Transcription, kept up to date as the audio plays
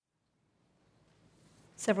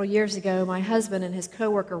Several years ago, my husband and his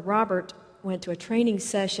coworker Robert went to a training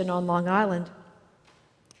session on Long Island.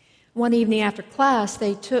 One evening after class,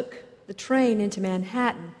 they took the train into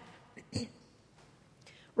Manhattan.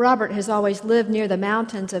 Robert has always lived near the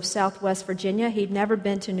mountains of Southwest Virginia. He'd never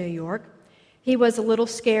been to New York. He was a little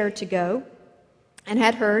scared to go and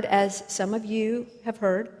had heard, as some of you have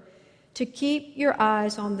heard, to keep your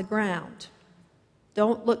eyes on the ground.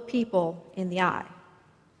 Don't look people in the eye.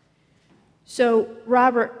 So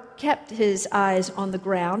Robert kept his eyes on the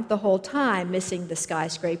ground the whole time, missing the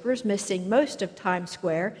skyscrapers, missing most of Times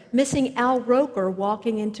Square, missing Al Roker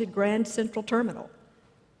walking into Grand Central Terminal.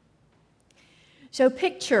 So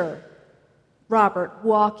picture Robert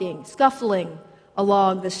walking, scuffling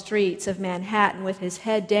along the streets of Manhattan with his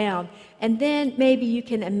head down, and then maybe you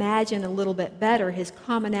can imagine a little bit better his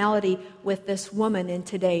commonality with this woman in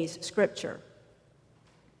today's scripture.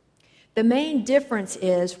 The main difference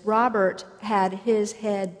is Robert had his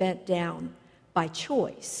head bent down by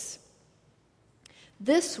choice.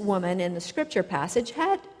 This woman in the scripture passage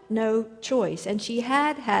had no choice, and she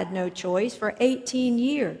had had no choice for 18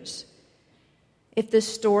 years. If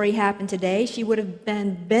this story happened today, she would have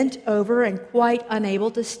been bent over and quite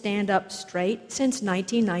unable to stand up straight since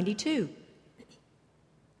 1992.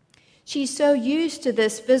 She's so used to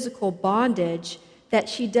this physical bondage that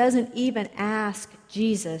she doesn't even ask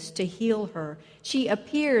Jesus to heal her. She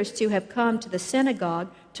appears to have come to the synagogue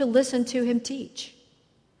to listen to him teach.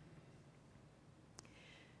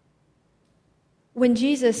 When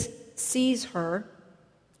Jesus sees her,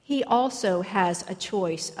 he also has a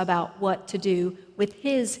choice about what to do with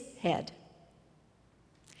his head.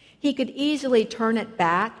 He could easily turn it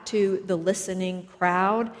back to the listening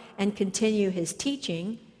crowd and continue his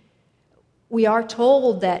teaching. We are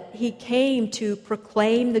told that he came to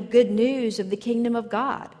proclaim the good news of the kingdom of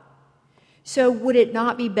God. So would it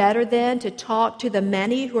not be better then to talk to the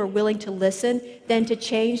many who are willing to listen than to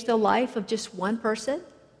change the life of just one person?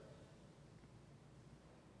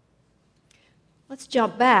 Let's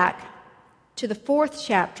jump back to the 4th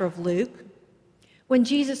chapter of Luke, when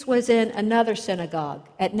Jesus was in another synagogue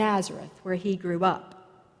at Nazareth, where he grew up.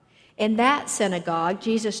 In that synagogue,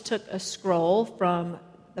 Jesus took a scroll from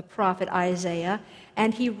the prophet Isaiah,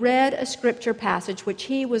 and he read a scripture passage which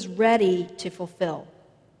he was ready to fulfill.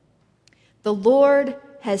 The Lord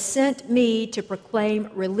has sent me to proclaim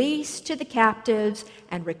release to the captives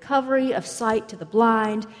and recovery of sight to the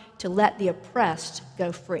blind, to let the oppressed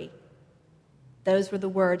go free. Those were the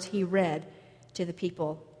words he read to the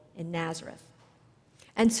people in Nazareth.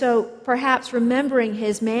 And so, perhaps remembering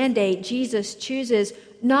his mandate, Jesus chooses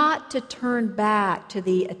not to turn back to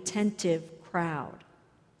the attentive crowd.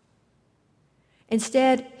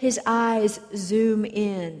 Instead, his eyes zoom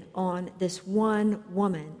in on this one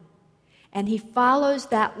woman, and he follows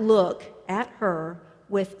that look at her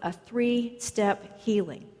with a 3-step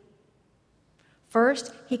healing.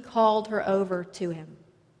 First, he called her over to him.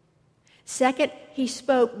 Second, he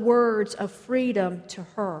spoke words of freedom to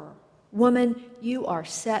her. Woman, you are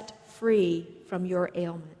set free from your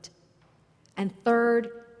ailment. And third,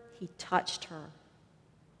 he touched her.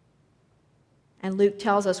 And Luke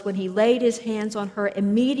tells us when he laid his hands on her,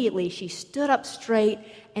 immediately she stood up straight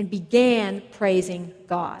and began praising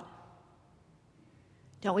God.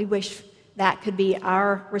 Don't we wish that could be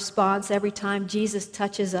our response every time Jesus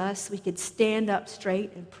touches us? We could stand up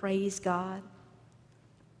straight and praise God.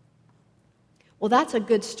 Well, that's a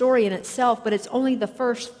good story in itself, but it's only the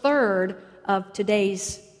first third of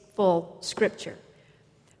today's full scripture,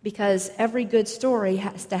 because every good story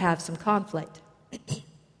has to have some conflict.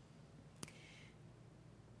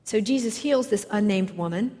 So Jesus heals this unnamed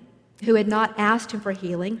woman who had not asked him for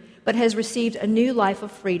healing, but has received a new life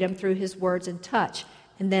of freedom through his words and touch.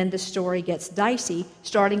 And then the story gets dicey,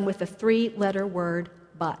 starting with the 3-letter word,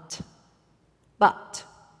 but. But.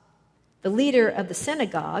 The leader of the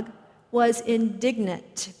synagogue was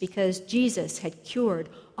indignant because Jesus had cured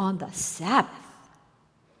on the Sabbath.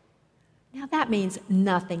 Now that means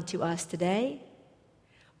nothing to us today,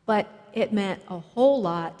 but it meant a whole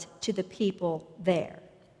lot to the people there.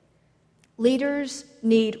 Leaders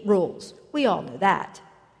need rules. We all know that.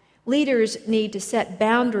 Leaders need to set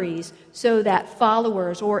boundaries so that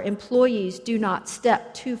followers or employees do not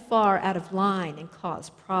step too far out of line and cause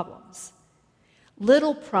problems.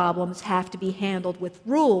 Little problems have to be handled with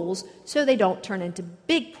rules so they don't turn into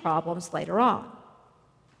big problems later on.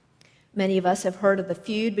 Many of us have heard of the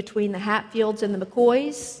feud between the Hatfields and the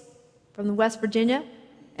McCoys from West Virginia.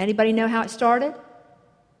 Anybody know how it started?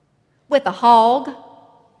 With a hog.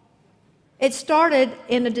 It started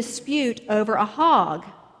in a dispute over a hog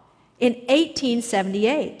in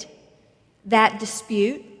 1878. That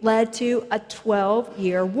dispute led to a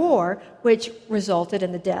 12-year war, which resulted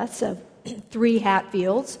in the deaths of 3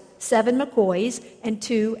 Hatfields, 7 McCoys, and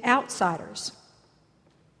 2 outsiders.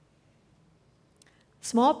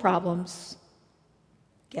 Small problems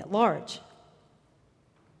get large.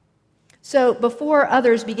 So before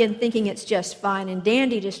others begin thinking it's just fine and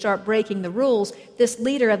dandy to start breaking the rules, this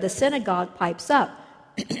leader of the synagogue pipes up.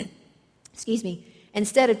 Excuse me.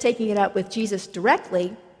 Instead of taking it up with Jesus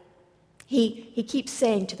directly, he keeps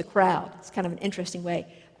saying to the crowd. It's kind of an interesting way.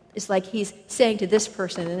 It's like he's saying to this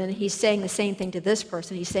person, and then he's saying the same thing to this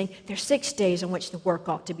person. He's saying, there's 6 days on which the work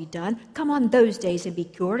ought to be done. Come on those days and be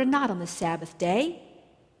cured, and not on the Sabbath day.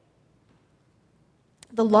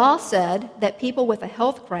 The law said that people with a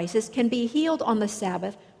health crisis can be healed on the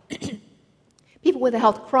Sabbath. People with a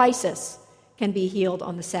health crisis can be healed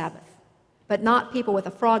on the Sabbath, but not people with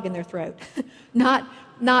a frog in their throat,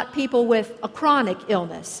 not people with a chronic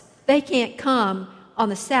illness. They can't come on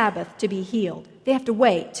the Sabbath to be healed. They have to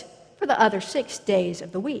wait for the other 6 days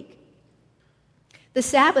of the week. The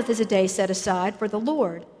Sabbath is a day set aside for the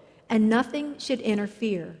Lord, and nothing should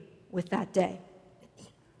interfere with that day.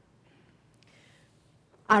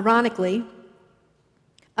 Ironically,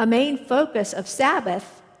 a main focus of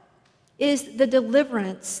Sabbath is the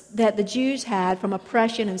deliverance that the Jews had from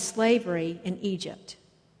oppression and slavery in Egypt.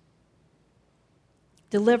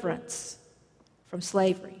 Deliverance from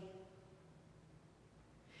slavery.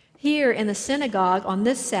 Here in the synagogue on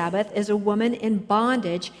this Sabbath is a woman in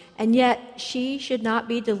bondage, and yet she should not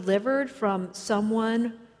be delivered from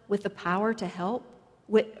someone with the power to help,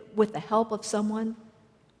 with the help of someone,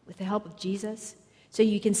 with the help of Jesus. So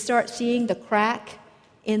you can start seeing the crack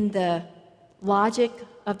in the logic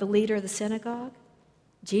of the leader of the synagogue.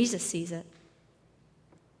 Jesus sees it.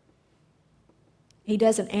 He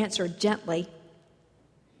doesn't answer gently.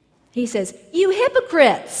 He says, "You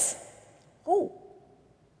hypocrites!" Oh,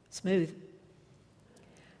 smooth.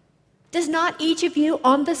 "Does not each of you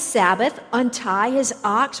on the Sabbath untie his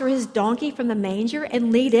ox or his donkey from the manger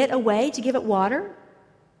and lead it away to give it water?"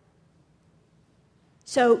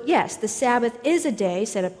 So, yes, the Sabbath is a day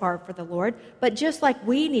set apart for the Lord, but just like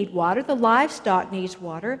we need water, the livestock needs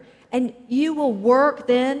water, and you will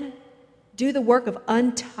do the work of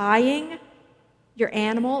untying your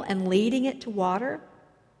animal and leading it to water.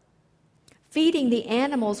 Feeding the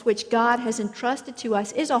animals which God has entrusted to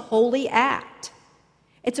us is a holy act.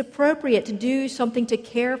 It's appropriate to do something to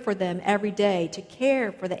care for them every day, to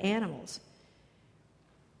care for the animals.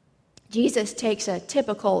 Jesus takes a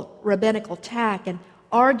typical rabbinical tack and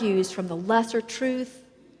argues from the lesser truth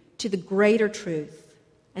to the greater truth.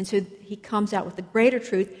 And so he comes out with the greater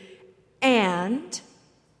truth. And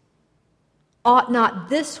ought not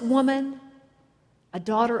this woman, a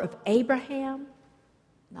daughter of Abraham,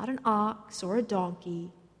 not an ox or a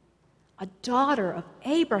donkey, a daughter of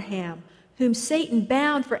Abraham, whom Satan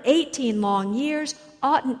bound for 18 long years,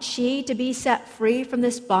 oughtn't she to be set free from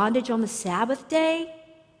this bondage on the Sabbath day?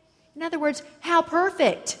 In other words, how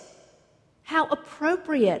perfect, how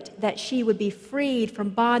appropriate that she would be freed from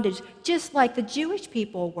bondage, just like the Jewish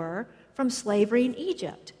people were from slavery in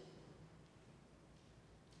Egypt.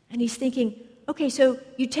 And he's thinking, okay, so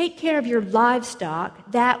you take care of your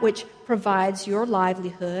livestock, that which provides your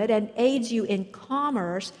livelihood and aids you in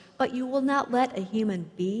commerce, but you will not let a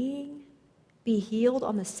human being be healed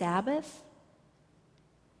on the Sabbath?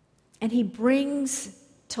 And he brings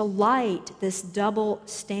to light this double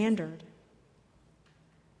standard.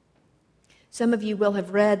 Some of you will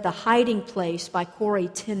have read The Hiding Place by Corrie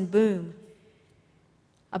ten Boom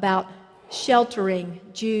about sheltering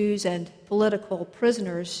Jews and political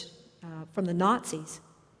prisoners from the Nazis.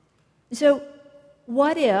 So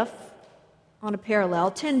what if, on a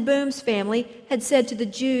parallel, ten Boom's family had said to the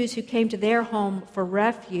Jews who came to their home for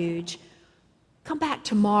refuge, "Come back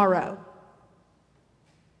tomorrow."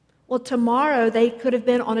 Well, tomorrow they could have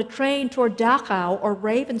been on a train toward Dachau or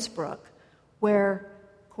Ravensbrück, where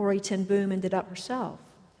Corrie ten Boom ended up herself.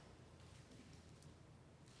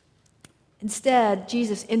 Instead,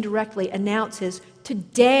 Jesus indirectly announces,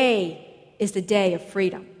 today is the day of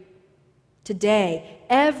freedom. Today,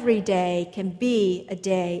 every day can be a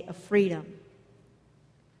day of freedom.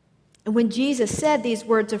 And when Jesus said these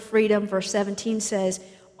words of freedom, verse 17 says,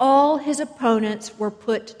 all his opponents were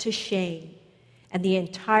put to shame, and the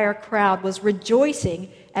entire crowd was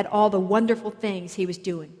rejoicing at all the wonderful things he was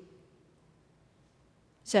doing.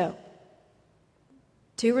 So,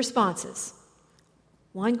 two responses.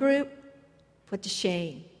 One group put to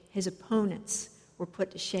shame. His opponents were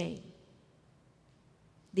put to shame.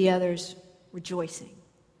 The others rejoicing.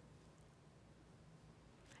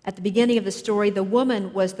 At the beginning of the story, the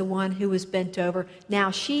woman was the one who was bent over. Now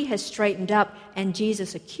she has straightened up, and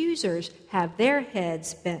Jesus' accusers have their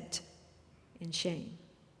heads bent in shame.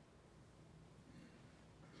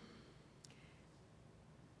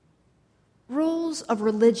 Rules of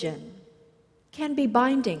religion can be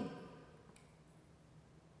binding.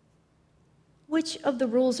 Which of the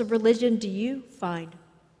rules of religion do you find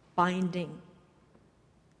binding?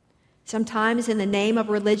 Sometimes in the name of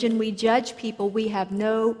religion, we judge people we have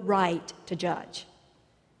no right to judge.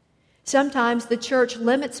 Sometimes the church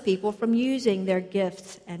limits people from using their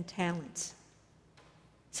gifts and talents.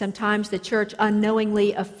 Sometimes the church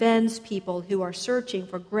unknowingly offends people who are searching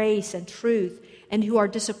for grace and truth and who are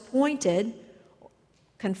disappointed,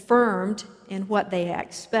 confirmed in what they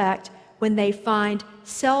expect, when they find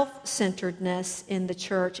self-centeredness in the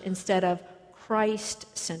church instead of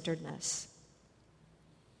Christ-centeredness.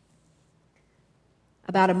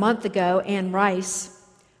 About a month ago, Anne Rice,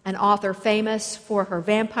 an author famous for her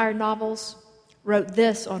vampire novels, wrote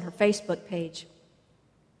this on her Facebook page.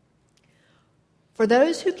 For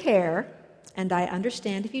those who care, and I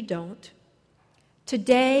understand if you don't,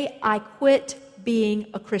 today I quit being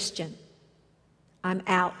a Christian. I'm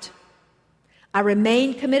out. I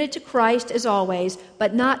remain committed to Christ as always,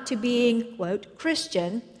 but not to being, quote,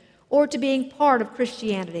 Christian or to being part of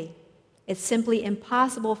Christianity. It's simply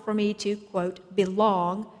impossible for me to, quote,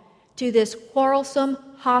 belong to this quarrelsome,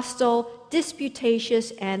 hostile,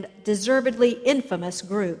 disputatious, and deservedly infamous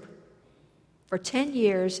group. For 10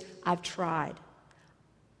 years, I've tried.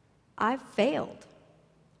 I've failed.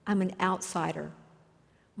 I'm an outsider.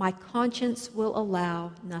 My conscience will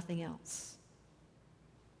allow nothing else.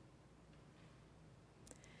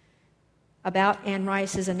 About Anne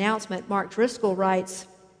Rice's announcement, Mark Driscoll writes,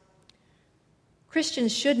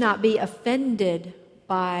 Christians should not be offended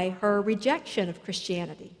by her rejection of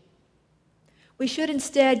Christianity. We should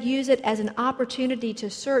instead use it as an opportunity to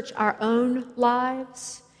search our own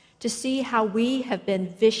lives, to see how we have been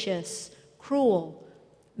vicious, cruel,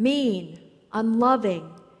 mean,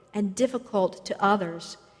 unloving, and difficult to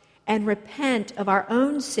others, and repent of our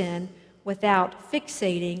own sin without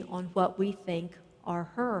fixating on what we think are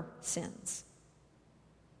her sins.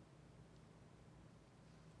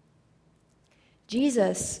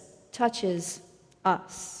 Jesus touches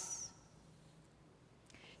us.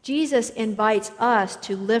 Jesus invites us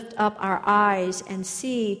to lift up our eyes and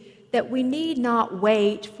see that we need not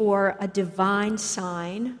wait for a divine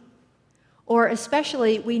sign, or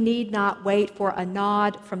especially we need not wait for a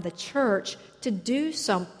nod from the church to do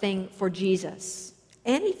something for Jesus.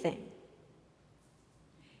 Anything.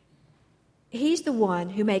 He's the one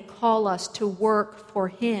who may call us to work for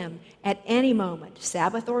him at any moment,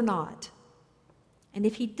 Sabbath or not. And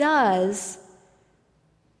if he does,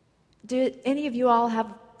 do any of you all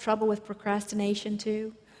have trouble with procrastination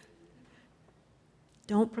too?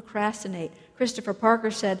 Don't procrastinate. Christopher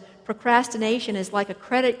Parker said, procrastination is like a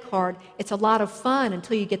credit card. It's a lot of fun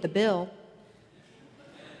until you get the bill.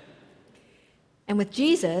 And with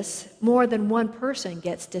Jesus, more than one person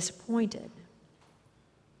gets disappointed.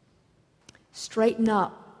 Straighten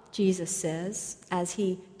up, Jesus says, as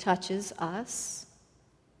he touches us.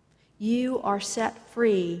 You are set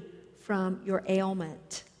free from your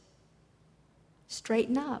ailment.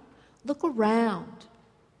 Straighten up. Look around.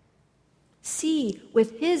 See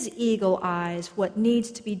with his eagle eyes what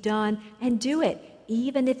needs to be done and do it,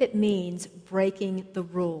 even if it means breaking the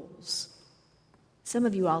rules. Some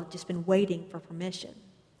of you all have just been waiting for permission.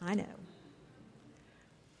 I know.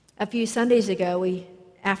 A few Sundays ago,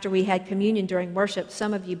 after we had communion during worship,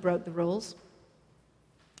 some of you broke the rules.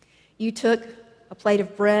 You took a plate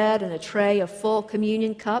of bread and a tray of full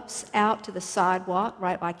communion cups out to the sidewalk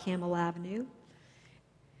right by Campbell Avenue.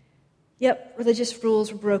 Yep, religious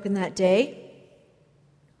rules were broken that day.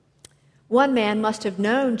 One man must have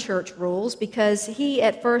known church rules because he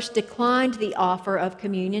at first declined the offer of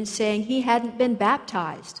communion, saying he hadn't been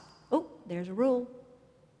baptized. Oh, there's a rule.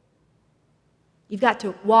 You've got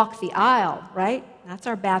to walk the aisle, right? That's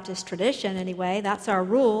our Baptist tradition anyway. That's our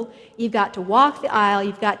rule. You've got to walk the aisle.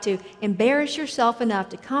 You've got to embarrass yourself enough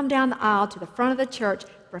to come down the aisle to the front of the church,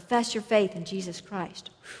 profess your faith in Jesus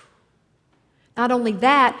Christ. Not only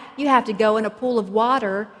that, you have to go in a pool of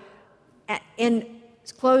water in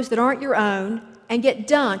clothes that aren't your own and get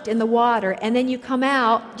dunked in the water, and then you come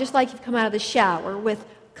out just like you've come out of the shower with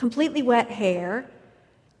completely wet hair.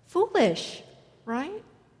 Foolish, right?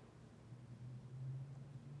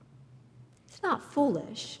 It's not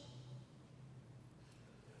foolish.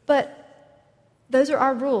 But those are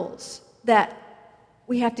our rules, that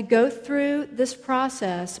we have to go through this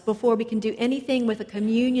process before we can do anything with a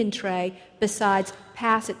communion tray besides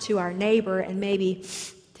pass it to our neighbor and maybe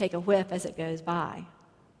take a whiff as it goes by.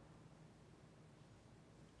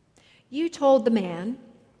 You told the man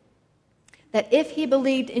that if he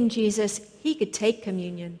believed in Jesus, he could take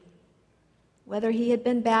communion. Whether he had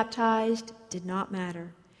been baptized did not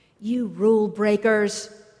matter. You rule breakers.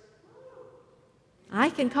 I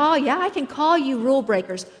can call you rule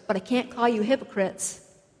breakers, but I can't call you hypocrites.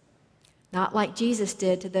 Not like Jesus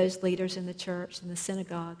did to those leaders in the church, in the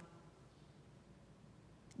synagogue.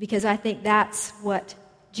 Because I think that's what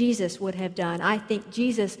Jesus would have done. I think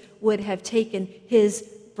Jesus would have taken his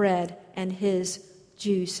bread and his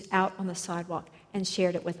juice out on the sidewalk and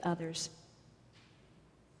shared it with others.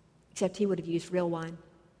 Except he would have used real wine.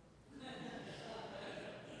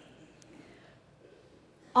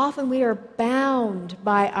 Often we are bound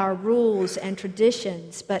by our rules and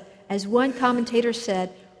traditions, but as one commentator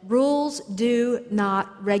said, rules do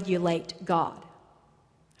not regulate God.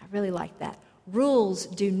 I really like that. Rules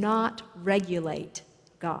do not regulate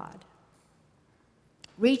God.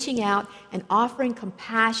 Reaching out and offering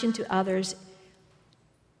compassion to others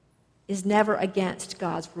is never against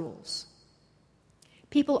God's rules.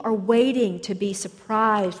 People are waiting to be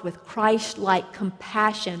surprised with Christ-like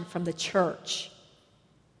compassion from the church.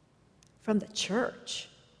 From the church.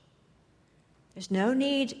 There's no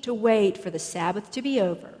need to wait for the Sabbath to be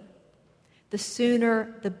over. The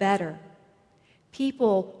sooner, the better.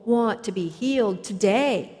 People want to be healed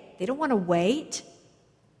today. They don't want to wait.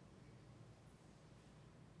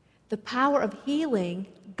 The power of healing,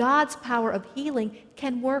 God's power of healing,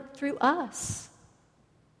 can work through us.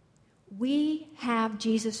 We have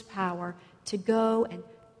Jesus' power to go and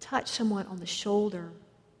touch someone on the shoulder.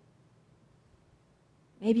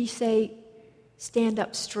 Maybe you say, stand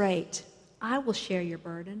up straight. I will share your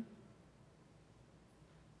burden.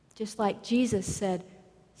 Just like Jesus said,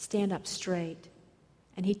 stand up straight.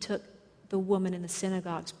 And he took the woman in the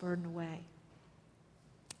synagogue's burden away.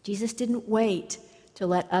 Jesus didn't wait to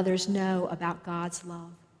let others know about God's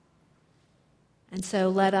love. And so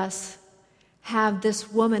let us have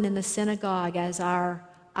this woman in the synagogue as our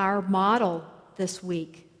model this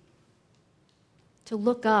week. To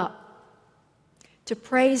look up, to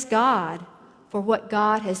praise God for what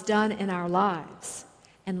God has done in our lives,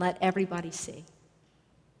 and let everybody see.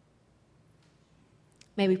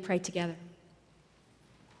 May we pray together.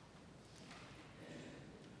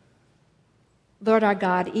 Lord our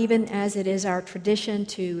God, even as it is our tradition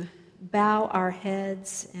to bow our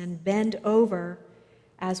heads and bend over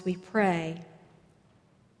as we pray,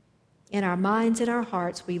 in our minds and our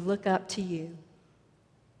hearts we look up to you.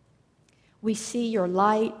 We see your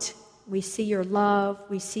light, we see your love,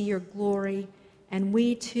 we see your glory, and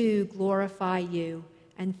we too glorify you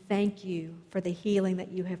and thank you for the healing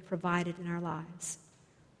that you have provided in our lives.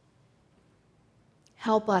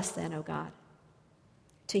 Help us then, O God,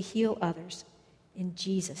 to heal others. In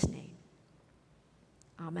Jesus' name,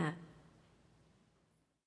 amen.